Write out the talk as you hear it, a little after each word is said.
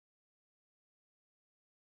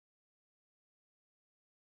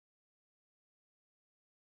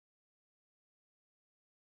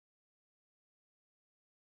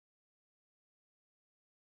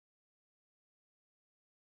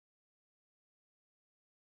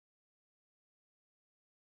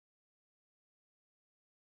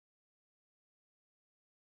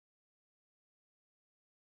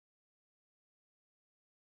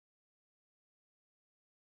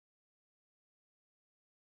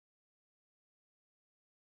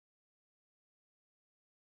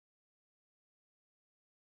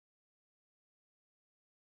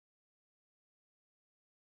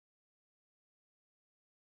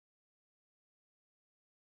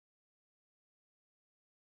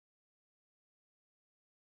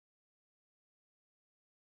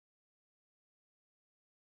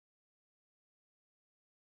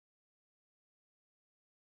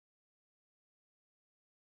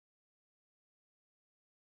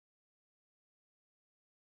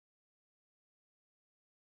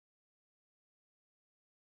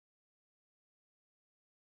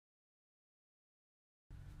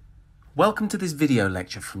Welcome to this video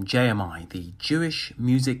lecture from JMI, the Jewish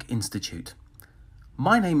Music Institute.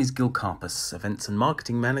 My name is Gil Karpus, Events and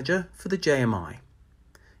Marketing Manager for the JMI.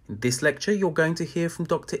 In this lecture, you're going to hear from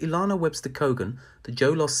Dr. Ilana Webster-Kogen, the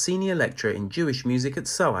Joe Loss Senior Lecturer in Jewish Music at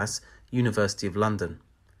SOAS, University of London.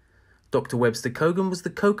 Dr. Webster-Kogen was the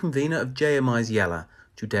co-convener of JMI's Yalla,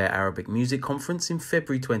 Judeo-Arabic Music Conference in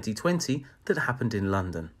February 2020 that happened in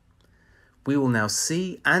London. We will now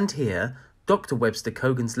see and hear Dr.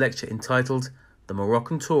 Webster-Kogen's lecture entitled The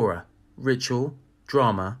Moroccan Torah, Ritual,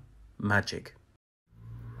 Drama, Magic.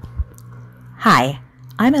 Hi,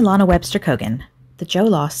 I'm Ilana Webster-Kogen, the Joe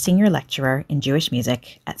Loss Senior Lecturer in Jewish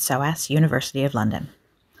Music at SOAS, University of London.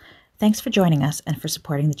 Thanks for joining us and for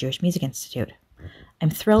supporting the Jewish Music Institute. I'm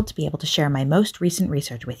thrilled to be able to share my most recent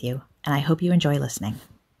research with you, and I hope you enjoy listening.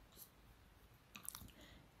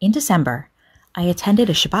 In December, I attended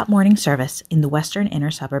a Shabbat morning service in the western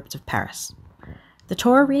inner suburbs of Paris. The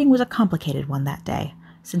Torah reading was a complicated one that day,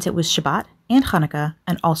 since it was Shabbat and Hanukkah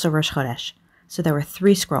and also Rosh Chodesh, so there were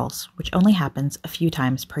 3 scrolls, which only happens a few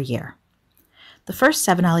times per year. The first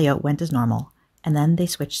 7 aliyot went as normal, and then they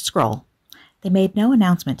switched scroll. They made no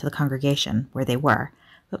announcement to the congregation where they were,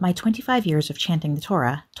 but my 25 years of chanting the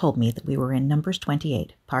Torah told me that we were in Numbers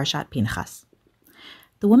 28, Parashat Pinchas.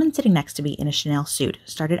 The woman sitting next to me in a Chanel suit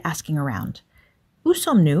started asking around, "Où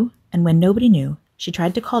sommes-nous?" And when nobody knew, she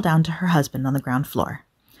tried to call down to her husband on the ground floor.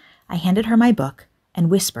 I handed her my book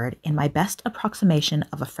and whispered in my best approximation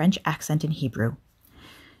of a French accent in Hebrew,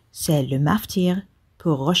 "C'est le maftir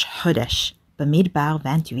pour Rosh Chodesh, Bamidbar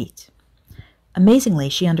 28." Amazingly,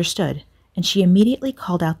 she understood, and she immediately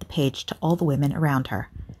called out the page to all the women around her,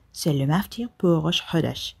 "C'est le maftir pour Rosh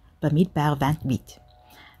Chodesh, Bamidbar 28."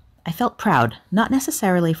 I felt proud, not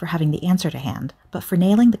necessarily for having the answer to hand, but for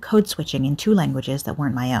nailing the code switching in 2 languages that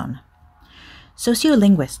weren't my own.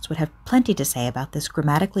 Sociolinguists would have plenty to say about this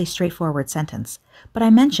grammatically straightforward sentence, but I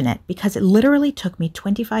mention it because it literally took me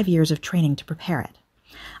 25 years of training to prepare it.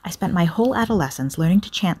 I spent my whole adolescence learning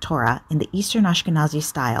to chant Torah in the Eastern Ashkenazi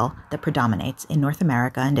style that predominates in North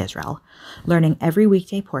America and Israel, learning every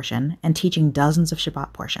weekday portion and teaching dozens of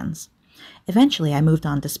Shabbat portions. Eventually, I moved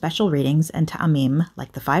on to special readings and ta'amim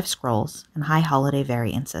like the 5 scrolls and high holiday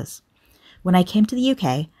variances. When I came to the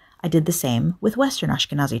UK, I did the same with Western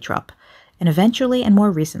Ashkenazi trop, and eventually and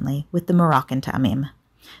more recently with the Moroccan ta'amim.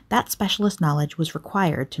 That specialist knowledge was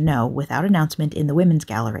required to know, without announcement in the women's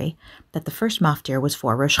gallery, that the first maftir was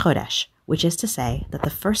for Rosh Chodesh, which is to say that the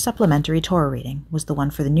first supplementary Torah reading was the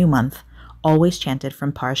one for the new month, always chanted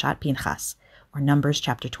from Parashat Pinchas, or Numbers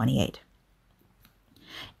chapter 28.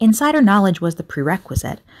 Insider knowledge was the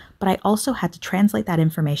prerequisite, but I also had to translate that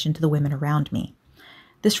information to the women around me.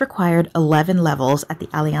 This required 11 levels at the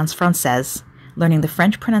Alliance Française, learning the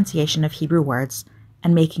French pronunciation of Hebrew words,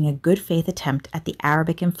 and making a good faith attempt at the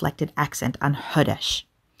Arabic-inflected accent on Chodesh.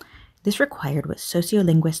 This required what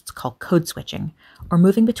sociolinguists call code switching, or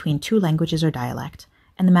moving between 2 languages or dialect,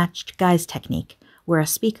 and the matched guise technique, where a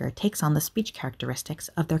speaker takes on the speech characteristics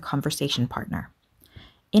of their conversation partner.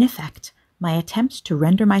 In effect, my attempt to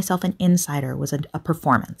render myself an insider was a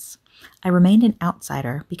performance. I remained an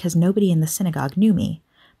outsider because nobody in the synagogue knew me,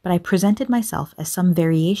 but I presented myself as some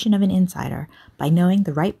variation of an insider by knowing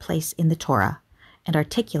the right place in the Torah and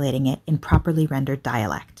articulating it in properly rendered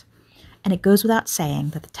dialect. And it goes without saying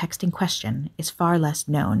that the text in question is far less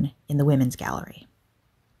known in the women's gallery.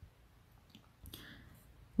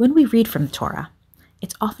 When we read from the Torah,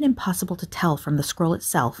 it's often impossible to tell from the scroll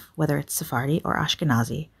itself whether it's Sephardi or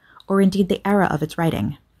Ashkenazi, or indeed the era of its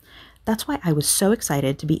writing. That's why I was so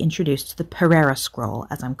excited to be introduced to the Pereira scroll,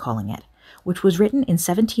 as I'm calling it, which was written in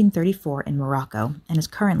 1734 in Morocco and is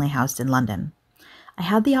currently housed in London. I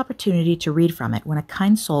had the opportunity to read from it when a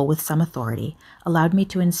kind soul with some authority allowed me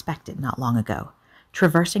to inspect it not long ago,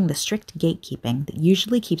 traversing the strict gatekeeping that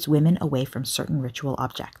usually keeps women away from certain ritual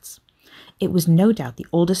objects. It was no doubt the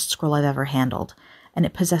oldest scroll I've ever handled, and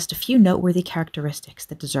it possessed a few noteworthy characteristics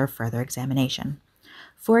that deserve further examination.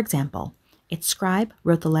 For example, its scribe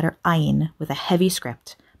wrote the letter Ayin with a heavy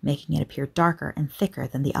script, making it appear darker and thicker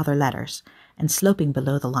than the other letters, and sloping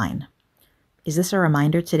below the line. Is this a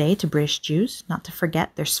reminder today to British Jews not to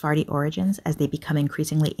forget their Sephardi origins as they become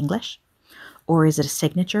increasingly English? Or is it a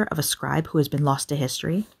signature of a scribe who has been lost to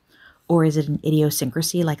history? Or is it an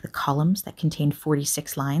idiosyncrasy like the columns that contained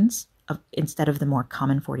 46 lines instead of the more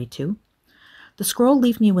common 42? The scroll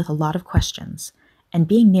leaves me with a lot of questions, and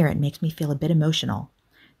being near it makes me feel a bit emotional.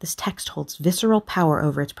 This text holds visceral power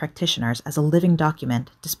over its practitioners as a living document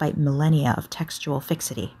despite millennia of textual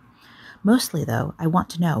fixity. Mostly, though, I want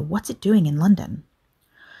to know, what's it doing in London?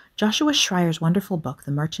 Joshua Schreier's wonderful book,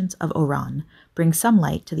 The Merchants of Oran, brings some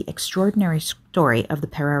light to the extraordinary story of the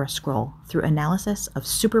Pereira Scroll through analysis of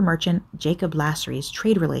super merchant Jacob Lassery's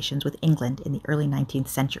trade relations with England in the early 19th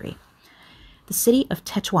century. The city of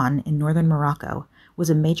Tetuan in northern Morocco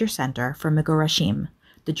was a major center for Megorashim,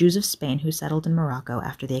 the Jews of Spain who settled in Morocco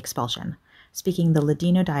after the expulsion, speaking the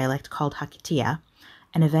Ladino dialect called Hakitia,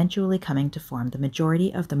 and eventually coming to form the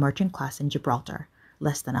majority of the merchant class in Gibraltar,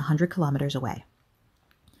 less than 100 kilometers away.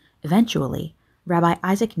 Eventually, Rabbi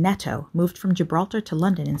Isaac Neto moved from Gibraltar to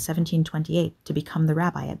London in 1728 to become the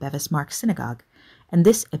rabbi at Bevis Mark Synagogue, and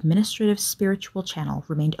this administrative spiritual channel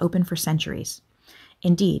remained open for centuries.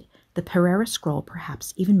 Indeed, the Pereira Scroll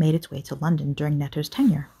perhaps even made its way to London during Neto's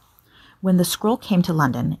tenure. When the scroll came to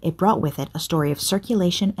London, it brought with it a story of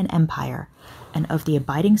circulation and empire, and of the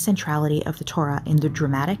abiding centrality of the Torah in the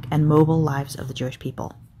dramatic and mobile lives of the Jewish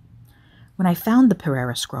people. When I found the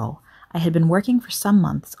Pereira Scroll, I had been working for some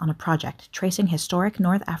months on a project tracing historic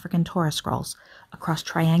North African Torah scrolls across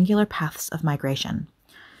triangular paths of migration.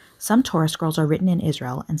 Some Torah scrolls are written in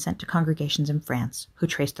Israel and sent to congregations in France, who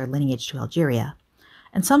trace their lineage to Algeria,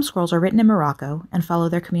 and some scrolls are written in Morocco and follow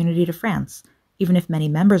their community to France, even if many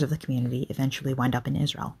members of the community eventually wind up in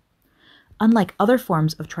Israel. Unlike other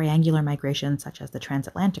forms of triangular migration, such as the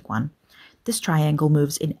transatlantic one, this triangle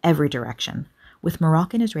moves in every direction, with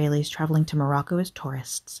Moroccan Israelis traveling to Morocco as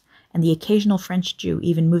tourists, and the occasional French Jew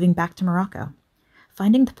even moving back to Morocco.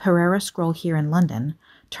 Finding the Pereira Scroll here in London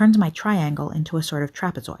turns my triangle into a sort of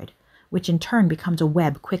trapezoid, which in turn becomes a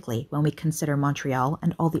web quickly when we consider Montreal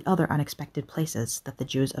and all the other unexpected places that the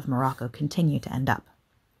Jews of Morocco continue to end up.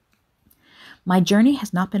 My journey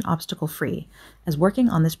has not been obstacle-free, as working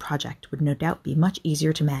on this project would no doubt be much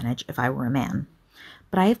easier to manage if I were a man.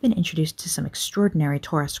 But I have been introduced to some extraordinary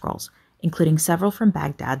Torah scrolls, including several from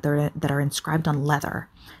Baghdad that are inscribed on leather.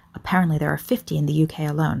 Apparently there are 50 in the UK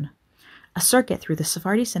alone. A circuit through the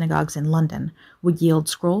Sephardi synagogues in London would yield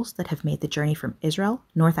scrolls that have made the journey from Israel,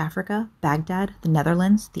 North Africa, Baghdad, the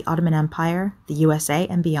Netherlands, the Ottoman Empire, the USA,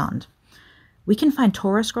 and beyond. We can find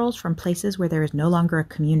Torah scrolls from places where there is no longer a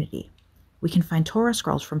community. We can find Torah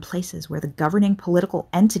scrolls from places where the governing political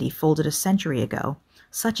entity folded a century ago.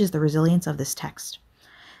 Such is the resilience of this text.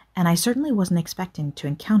 And I certainly wasn't expecting to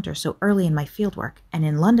encounter so early in my fieldwork, and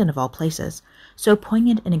in London of all places, so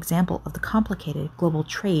poignant an example of the complicated global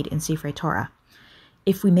trade in Sifrei Torah.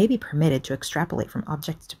 If we may be permitted to extrapolate from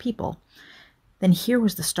objects to people, then here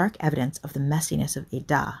was the stark evidence of the messiness of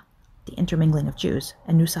Edah, the intermingling of Jews,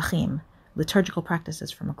 and Nussachim, liturgical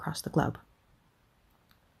practices from across the globe.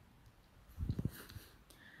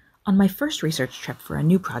 On my first research trip for a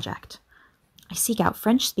new project, I seek out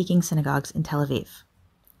French-speaking synagogues in Tel Aviv.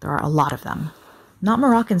 There are a lot of them. Not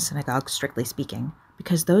Moroccan synagogues, strictly speaking,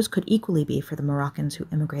 because those could equally be for the Moroccans who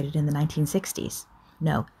immigrated in the 1960s.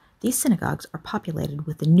 No, these synagogues are populated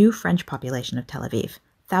with the new French population of Tel Aviv,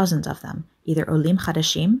 thousands of them, either Olim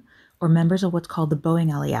Chadashim or members of what's called the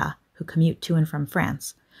Boeing Aliyah, who commute to and from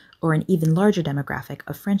France, or an even larger demographic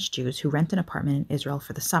of French Jews who rent an apartment in Israel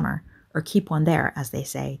for the summer, or keep one there, as they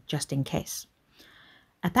say, just in case.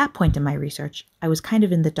 At that point in my research, I was kind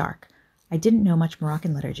of in the dark. I didn't know much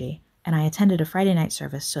Moroccan liturgy, and I attended a Friday night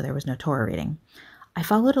service, so there was no Torah reading. I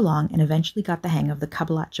followed along and eventually got the hang of the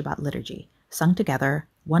Kabbalat Shabbat liturgy, sung together,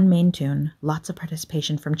 one main tune, lots of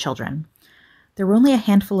participation from children. There were only a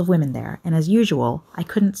handful of women there, and as usual, I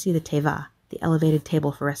couldn't see the teva, the elevated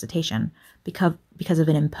table for recitation, because of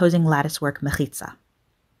an imposing latticework mechitza.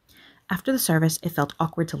 After the service, it felt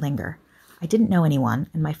awkward to linger. I didn't know anyone,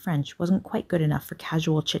 and my French wasn't quite good enough for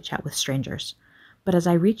casual chit-chat with strangers. But as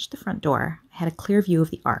I reached the front door, I had a clear view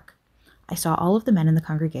of the Ark. I saw all of the men in the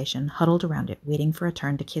congregation huddled around it, waiting for a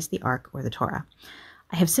turn to kiss the Ark or the Torah.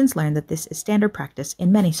 I have since learned that this is standard practice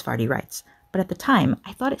in many Sephardi rites, but at the time,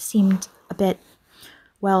 I thought it seemed a bit,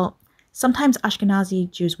 well, sometimes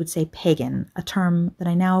Ashkenazi Jews would say pagan, a term that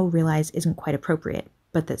I now realize isn't quite appropriate,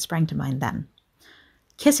 but that sprang to mind then.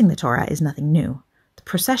 Kissing the Torah is nothing new. The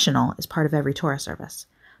processional is part of every Torah service.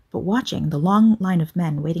 But watching the long line of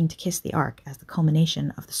men waiting to kiss the Ark as the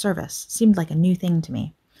culmination of the service seemed like a new thing to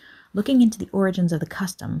me. Looking into the origins of the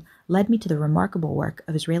custom led me to the remarkable work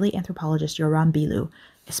of Israeli anthropologist Yoram Bilu,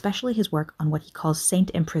 especially his work on what he calls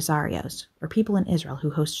saint impresarios, or people in Israel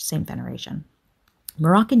who host saint veneration.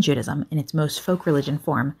 Moroccan Judaism, in its most folk religion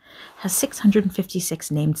form, has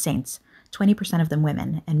 656 named saints, 20% of them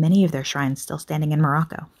women, and many of their shrines still standing in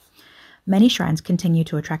Morocco. Many shrines continue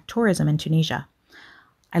to attract tourism in Tunisia.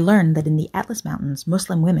 I learned that in the Atlas Mountains,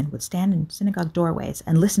 Muslim women would stand in synagogue doorways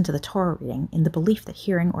and listen to the Torah reading in the belief that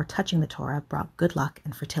hearing or touching the Torah brought good luck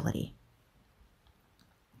and fertility.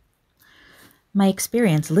 My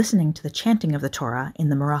experience listening to the chanting of the Torah in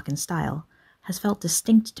the Moroccan style has felt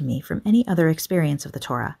distinct to me from any other experience of the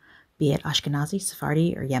Torah, be it Ashkenazi,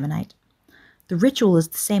 Sephardi, or Yemenite. The ritual is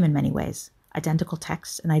the same in many ways, identical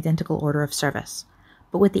texts and identical order of service,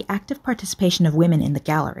 but with the active participation of women in the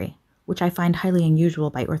gallery, which I find highly unusual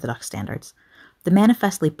by Orthodox standards, the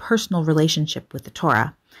manifestly personal relationship with the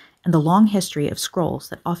Torah, and the long history of scrolls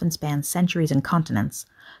that often span centuries and continents,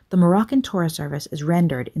 the Moroccan Torah service is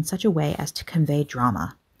rendered in such a way as to convey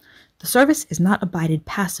drama. The service is not abided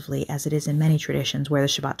passively as it is in many traditions where the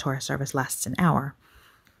Shabbat Torah service lasts an hour.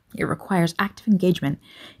 It requires active engagement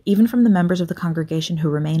even from the members of the congregation who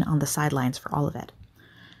remain on the sidelines for all of it.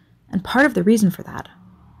 And part of the reason for that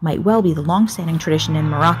might well be the long-standing tradition in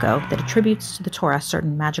Morocco that attributes to the Torah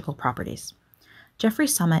certain magical properties. Jeffrey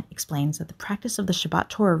Summit explains that the practice of the Shabbat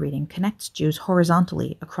Torah reading connects Jews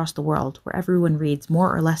horizontally across the world where everyone reads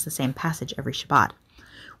more or less the same passage every Shabbat,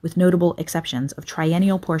 with notable exceptions of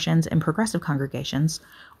triennial portions in progressive congregations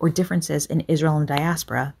or differences in Israel and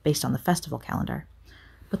diaspora based on the festival calendar,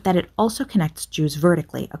 but that it also connects Jews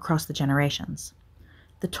vertically across the generations.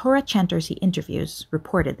 The Torah chanters he interviews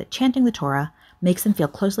reported that chanting the Torah makes them feel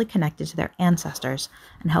closely connected to their ancestors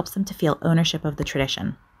and helps them to feel ownership of the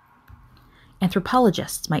tradition.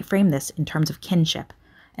 Anthropologists might frame this in terms of kinship,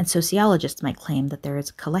 and sociologists might claim that there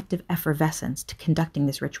is a collective effervescence to conducting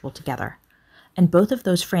this ritual together, and both of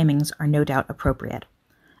those framings are no doubt appropriate.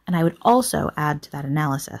 And I would also add to that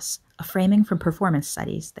analysis a framing from performance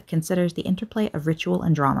studies that considers the interplay of ritual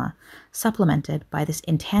and drama, supplemented by this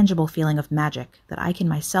intangible feeling of magic that I can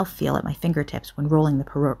myself feel at my fingertips when rolling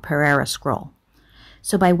the Pereira scroll.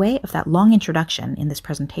 So by way of that long introduction in this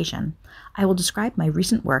presentation, I will describe my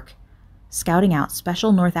recent work scouting out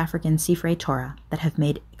special North African Sifrei Torah that have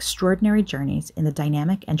made extraordinary journeys in the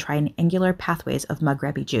dynamic and triangular pathways of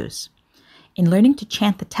Maghrebi Jews. In learning to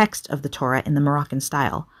chant the text of the Torah in the Moroccan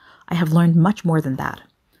style, I have learned much more than that.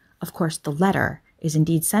 Of course, the letter is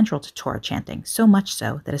indeed central to Torah chanting, so much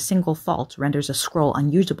so that a single fault renders a scroll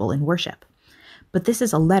unusable in worship. But this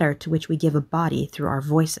is a letter to which we give a body through our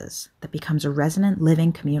voices that becomes a resonant,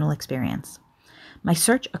 living, communal experience. My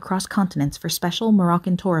search across continents for special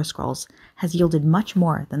Moroccan Torah scrolls has yielded much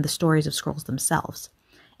more than the stories of scrolls themselves.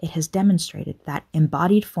 It has demonstrated that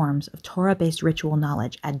embodied forms of Torah-based ritual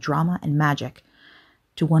knowledge add drama and magic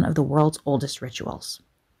to one of the world's oldest rituals.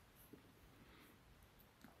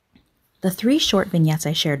 The 3 short vignettes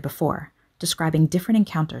I shared before, describing different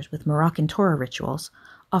encounters with Moroccan Torah rituals,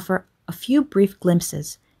 offer a few brief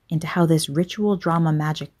glimpses into how this ritual drama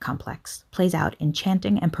magic complex plays out in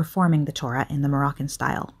chanting and performing the Torah in the Moroccan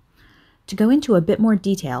style. To go into a bit more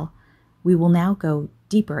detail, we will now go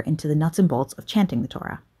deeper into the nuts and bolts of chanting the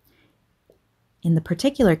Torah. In the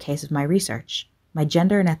particular case of my research, my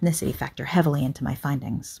gender and ethnicity factor heavily into my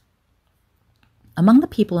findings. Among the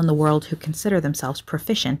people in the world who consider themselves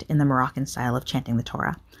proficient in the Moroccan style of chanting the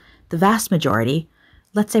Torah, the vast majority,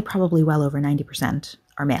 let's say probably well over 90%,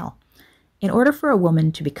 are male. In order for a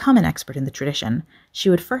woman to become an expert in the tradition, she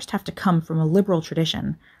would first have to come from a liberal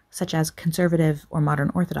tradition, such as conservative or modern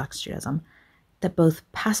Orthodox Judaism, that both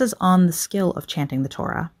passes on the skill of chanting the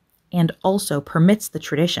Torah and also permits the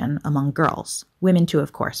tradition among girls, women too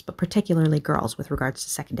of course, but particularly girls with regards to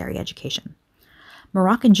secondary education.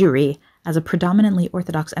 Moroccan Jewry, as a predominantly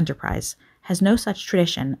Orthodox enterprise, has no such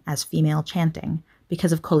tradition as female chanting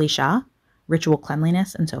because of Kol Isha, ritual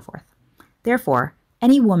cleanliness, and so forth. Therefore,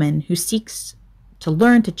 any woman who seeks to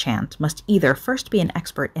learn to chant must either first be an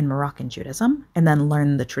expert in Moroccan Judaism and then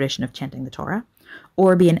learn the tradition of chanting the Torah,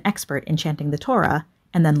 or be an expert in chanting the Torah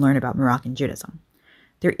and then learn about Moroccan Judaism.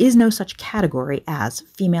 There is no such category as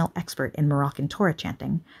female expert in Moroccan Torah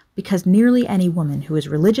chanting because nearly any woman who is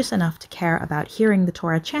religious enough to care about hearing the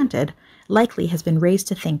Torah chanted likely has been raised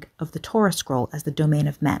to think of the Torah scroll as the domain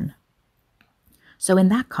of men. So in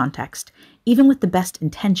that context, even with the best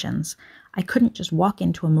intentions, I couldn't just walk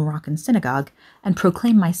into a Moroccan synagogue and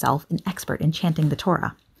proclaim myself an expert in chanting the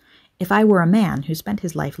Torah. If I were a man who spent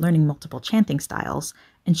his life learning multiple chanting styles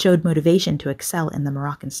and showed motivation to excel in the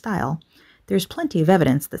Moroccan style, there's plenty of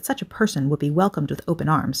evidence that such a person would be welcomed with open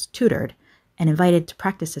arms, tutored, and invited to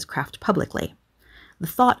practice his craft publicly. The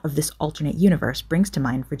thought of this alternate universe brings to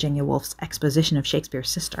mind Virginia Woolf's exposition of Shakespeare's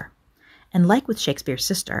sister. And like with Shakespeare's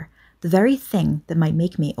sister, the very thing that might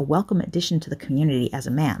make me a welcome addition to the community as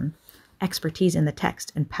a man, expertise in the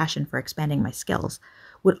text and passion for expanding my skills,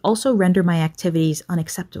 would also render my activities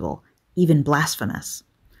unacceptable, even blasphemous.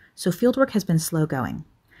 So fieldwork has been slow going.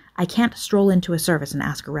 I can't stroll into a service and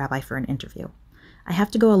ask a rabbi for an interview. I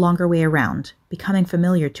have to go a longer way around, becoming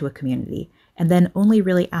familiar to a community, and then only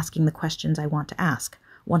really asking the questions I want to ask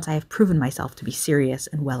once I have proven myself to be serious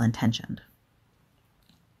and well-intentioned.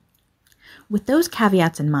 With those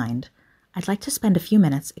caveats in mind, I'd like to spend a few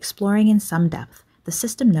minutes exploring in some depth the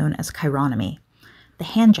system known as chironomy, the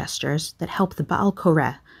hand gestures that help the Baal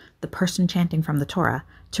Koreh, the person chanting from the Torah,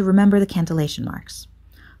 to remember the cantillation marks.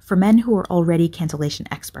 For men who are already cantillation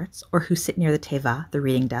experts, or who sit near the teva, the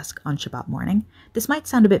reading desk, on Shabbat morning, this might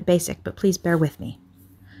sound a bit basic, but please bear with me.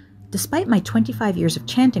 Despite my 25 years of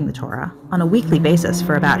chanting the Torah, on a weekly basis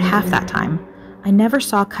for about half that time, I never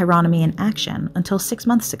saw chironomy in action until 6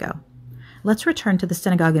 months ago. Let's return to the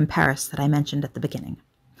synagogue in Paris that I mentioned at the beginning.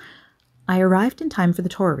 I arrived in time for the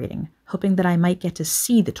Torah reading, hoping that I might get to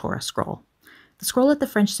see the Torah scroll. The scroll at the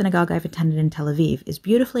French synagogue I've attended in Tel Aviv is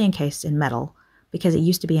beautifully encased in metal, because it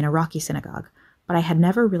used to be an Iraqi synagogue, but I had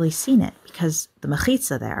never really seen it because the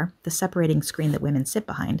mechitza there, the separating screen that women sit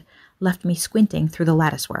behind, left me squinting through the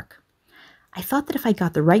latticework. I thought that if I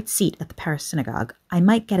got the right seat at the Paris synagogue, I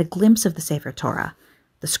might get a glimpse of the Sefer Torah,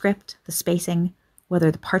 the script, the spacing, whether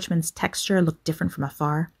the parchment's texture looked different from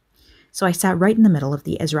afar. So I sat right in the middle of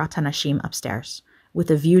the Ezrat HaNashim upstairs, with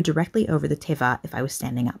a view directly over the teva if I was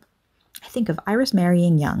standing up. I think of Iris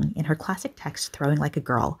marrying Young in her classic text Throwing Like a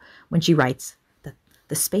Girl, when she writes that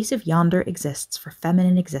the space of yonder exists for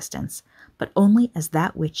feminine existence, but only as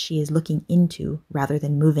that which she is looking into rather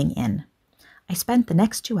than moving in. I spent the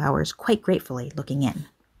next 2 hours quite gratefully looking in.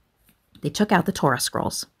 They took out the Torah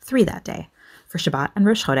scrolls, 3 that day, for Shabbat and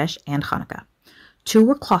Rosh Chodesh and Hanukkah. 2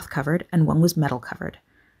 were cloth-covered and 1 was metal-covered.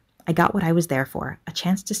 I got what I was there for, a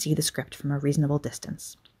chance to see the script from a reasonable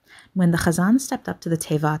distance. When the Chazan stepped up to the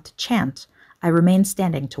teva to chant, I remained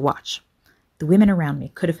standing to watch. The women around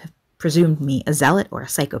me could have presumed me a zealot or a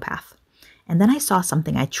psychopath. And then I saw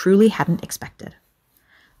something I truly hadn't expected.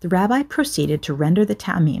 The rabbi proceeded to render the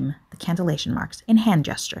ta'amim, the cantillation marks, in hand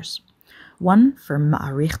gestures. One for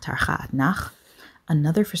ma'arich tarcha atnach,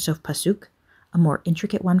 another for sof pasuk, a more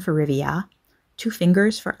intricate one for riviyah, 2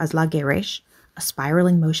 fingers for azla geresh, a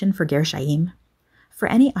spiraling motion for ger shayim. For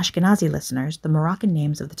any Ashkenazi listeners, the Moroccan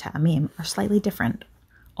names of the ta'amim are slightly different,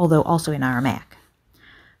 although also in Aramaic.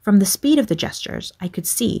 From the speed of the gestures, I could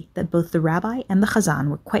see that both the rabbi and the chazan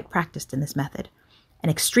were quite practiced in this method, and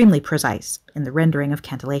extremely precise in the rendering of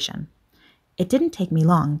cantillation. It didn't take me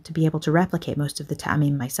long to be able to replicate most of the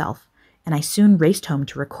ta'amim myself, and I soon raced home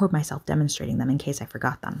to record myself demonstrating them in case I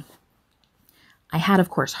forgot them. I had, of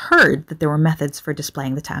course, heard that there were methods for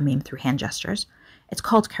displaying the ta'amim through hand gestures. It's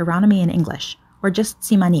called chironomy in English, or just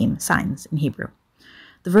simanim, signs, in Hebrew.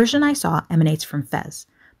 The version I saw emanates from Fez,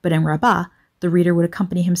 but in Rabbah, the reader would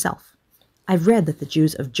accompany himself. I've read that the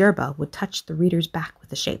Jews of Jerba would touch the reader's back with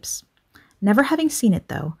the shapes. Never having seen it,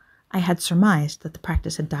 though, I had surmised that the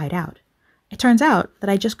practice had died out. It turns out that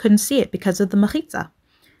I just couldn't see it because of the mechitza.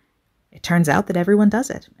 It turns out that everyone does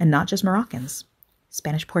it, and not just Moroccans.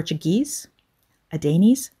 Spanish Portuguese,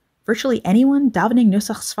 Adanis, virtually anyone davening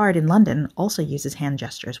Nussach Sfard in London also uses hand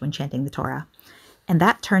gestures when chanting the Torah. And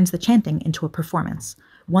that turns the chanting into a performance,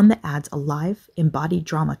 one that adds a live, embodied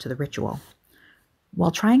drama to the ritual.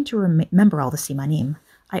 While trying to remember all the simanim,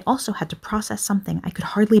 I also had to process something I could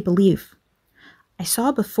hardly believe. I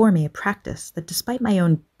saw before me a practice that, despite my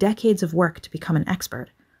own decades of work to become an expert,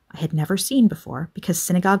 I had never seen before because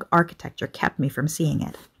synagogue architecture kept me from seeing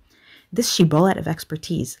it. This shibboleth of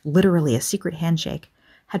expertise, literally a secret handshake,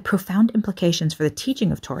 had profound implications for the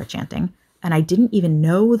teaching of Torah chanting, and I didn't even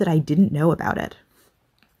know that I didn't know about it.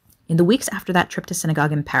 In the weeks after that trip to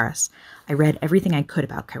synagogue in Paris, I read everything I could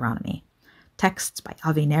about chironomy. Texts by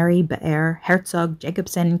Avineri, Be'er, Herzog,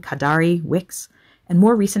 Jacobson, Kadari, Wicks, and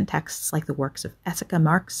more recent texts like the works of Essica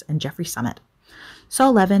Marx and Jeffrey Summit.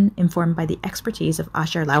 Saul Levin, informed by the expertise of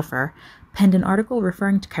Asher Laufer, penned an article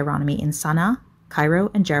referring to chironomy in Sana'a,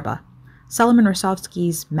 Cairo, and Jerba. Solomon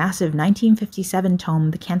Rosovsky's massive 1957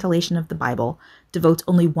 tome, The Cantillation of the Bible, devotes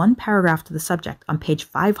only 1 paragraph to the subject on page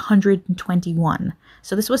 521,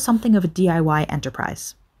 so this was something of a DIY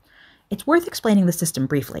enterprise. It's worth explaining the system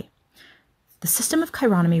briefly. The system of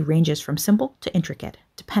chironomy ranges from simple to intricate,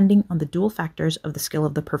 depending on the dual factors of the skill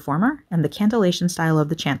of the performer and the cantillation style of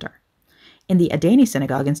the chanter. In the Adani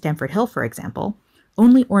synagogue in Stamford Hill, for example,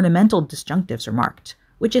 only ornamental disjunctives are marked,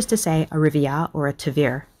 which is to say a riviyah or a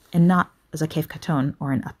tevir, and not a zakef katon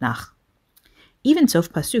or an atnach. Even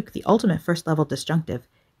sof pasuk, the ultimate first-level disjunctive,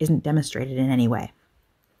 isn't demonstrated in any way.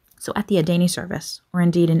 So at the Adani service, or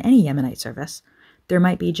indeed in any Yemenite service, there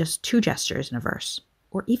might be just 2 gestures in a verse,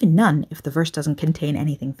 or even none if the verse doesn't contain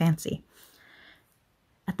anything fancy.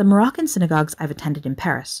 At the Moroccan synagogues I've attended in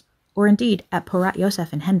Paris, or indeed at Porat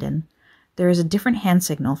Yosef in Hendon, there is a different hand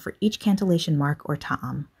signal for each cantillation mark or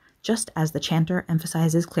ta'am, just as the chanter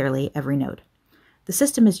emphasizes clearly every note. The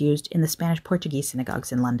system is used in the Spanish-Portuguese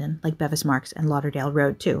synagogues in London, like Bevis Marks and Lauderdale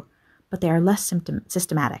Road too, but they are less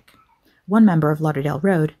systematic. one member of Lauderdale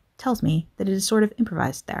Road tells me that it is sort of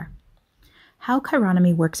improvised there. How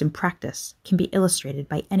chironomy works in practice can be illustrated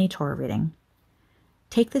by any Torah reading.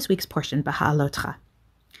 Take this week's portion, Baha'alotcha.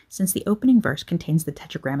 Since the opening verse contains the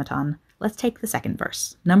tetragrammaton, let's take the second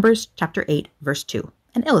verse, Numbers chapter 8, verse 2,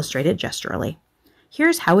 and illustrate it gesturally.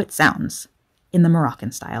 Here's how it sounds in the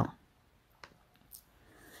Moroccan style.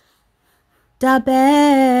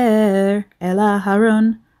 Daber el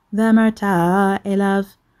Aharon v'amarta elav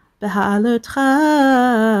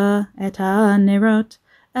beha'alotcha et ha'nerot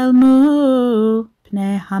el mul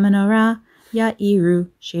pnei hamenorah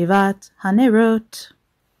ya'iru shivat hanerot.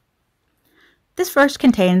 This verse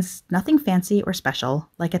contains nothing fancy or special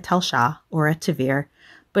like a tel shah or a tevir,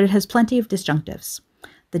 but it has plenty of disjunctives.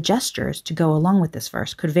 The gestures to go along with this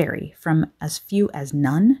verse could vary from as few as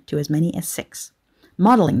none to as many as 6.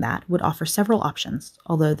 Modeling that would offer several options,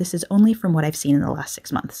 although this is only from what I've seen in the last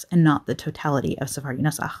 6 months and not the totality of Sephardi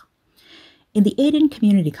Nussach. In the Aden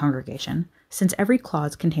community congregation, since every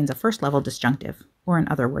clause contains a first-level disjunctive, or in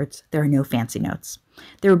other words, there are no fancy notes,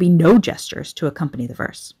 there would be no gestures to accompany the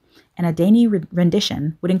verse. An Adeni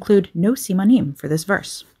rendition would include no simanim for this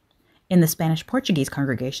verse. In the Spanish-Portuguese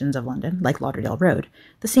congregations of London, like Lauderdale Road,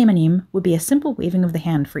 the simanim would be a simple waving of the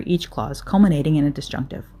hand for each clause culminating in a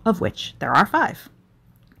disjunctive, of which there are 5.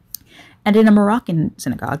 And in a Moroccan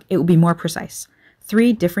synagogue, it would be more precise.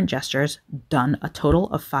 3 different gestures done a total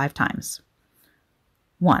of 5 times.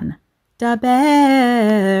 1.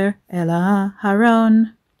 Daber el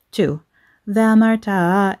Aharon. 2.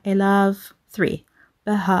 V'amarta elav. 3.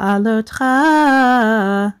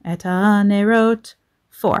 Beha'alotcha et ha'nerot.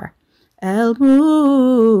 4. El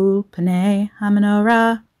mul pnei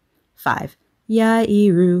hamenorah. 5.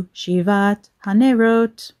 Ya'iru shivat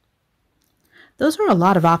hanerot. Those are a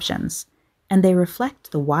lot of options, and they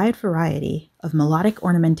reflect the wide variety of melodic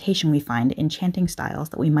ornamentation we find in chanting styles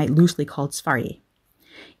that we might loosely call Sephardi.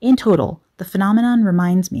 In total, the phenomenon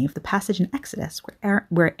reminds me of the passage in Exodus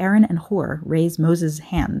where Aaron and Hur raise Moses'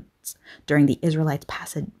 hands during the Israelites'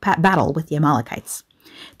 battle with the Amalekites.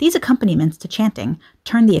 These accompaniments to chanting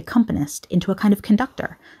turn the accompanist into a kind of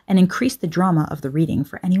conductor and increase the drama of the reading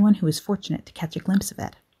for anyone who is fortunate to catch a glimpse of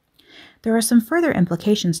it. There are some further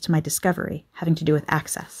implications to my discovery having to do with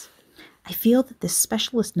access. I feel that this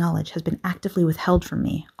specialist knowledge has been actively withheld from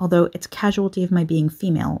me, although it's casualty of my being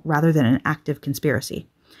female rather than an active conspiracy.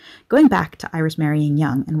 Going back to Iris marrying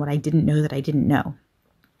young and what I didn't know that I didn't know.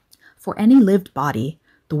 For any lived body,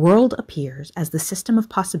 the world appears as the system of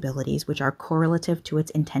possibilities which are correlative to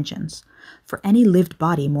its intentions. For any lived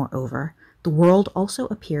body, moreover, the world also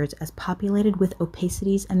appears as populated with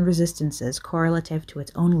opacities and resistances correlative to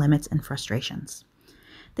its own limits and frustrations.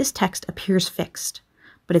 This text appears fixed,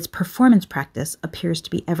 but its performance practice appears to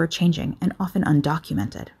be ever-changing and often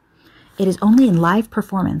undocumented. It is only in live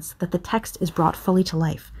performance that the text is brought fully to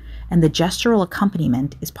life, and the gestural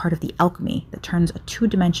accompaniment is part of the alchemy that turns a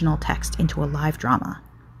 2-dimensional text into a live drama.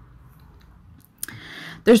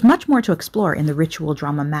 There's much more to explore in the ritual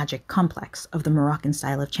drama magic complex of the Moroccan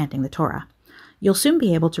style of chanting the Torah. You'll soon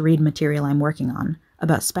be able to read material I'm working on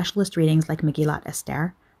about specialist readings like Megillat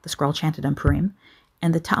Esther, the scroll chanted on Purim,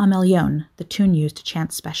 and the Ta'am Elyon, the tune used to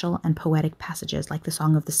chant special and poetic passages like the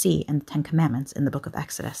Song of the Sea and the 10 Commandments in the Book of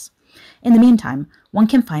Exodus. In the meantime, one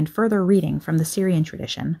can find further reading from the Syrian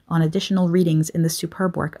tradition on additional readings in the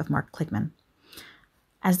superb work of Mark Kligman.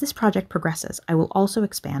 As this project progresses, I will also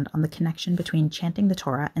expand on the connection between chanting the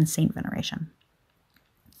Torah and saint veneration.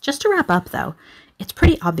 Just to wrap up, though, it's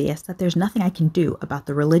pretty obvious that there's nothing I can do about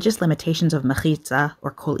the religious limitations of mechitza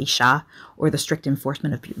or kol isha or the strict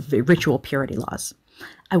enforcement of ritual purity laws.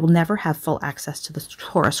 I will never have full access to the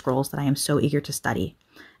Torah scrolls that I am so eager to study,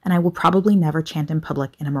 and I will probably never chant in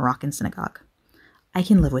public in a Moroccan synagogue. I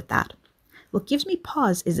can live with that. What gives me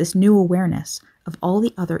pause is this new awareness of all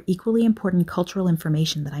the other equally important cultural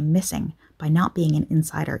information that I'm missing by not being an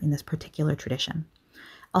insider in this particular tradition.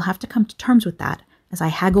 I'll have to come to terms with that as I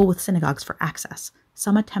haggle with synagogues for access,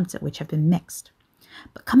 some attempts at which have been mixed.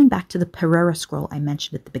 But coming back to the Pereira scroll I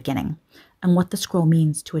mentioned at the beginning, and what the scroll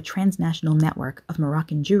means to a transnational network of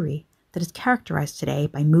Moroccan Jewry that is characterized today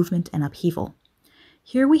by movement and upheaval.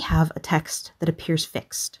 Here we have a text that appears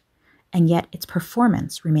fixed, and yet its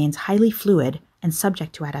performance remains highly fluid and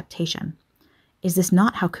subject to adaptation. Is this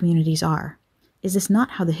not how communities are? Is this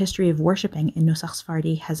not how the history of worshipping in Nussach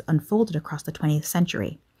Sephardi has unfolded across the 20th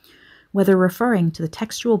century? Whether referring to the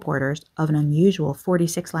textual borders of an unusual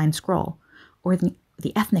 46-line scroll, or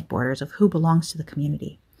the ethnic borders of who belongs to the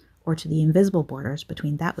community, or to the invisible borders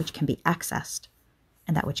between that which can be accessed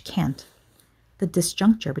and that which can't, the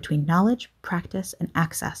disjuncture between knowledge, practice, and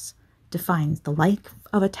access defines the life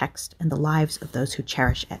of a text and the lives of those who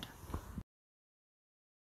cherish it.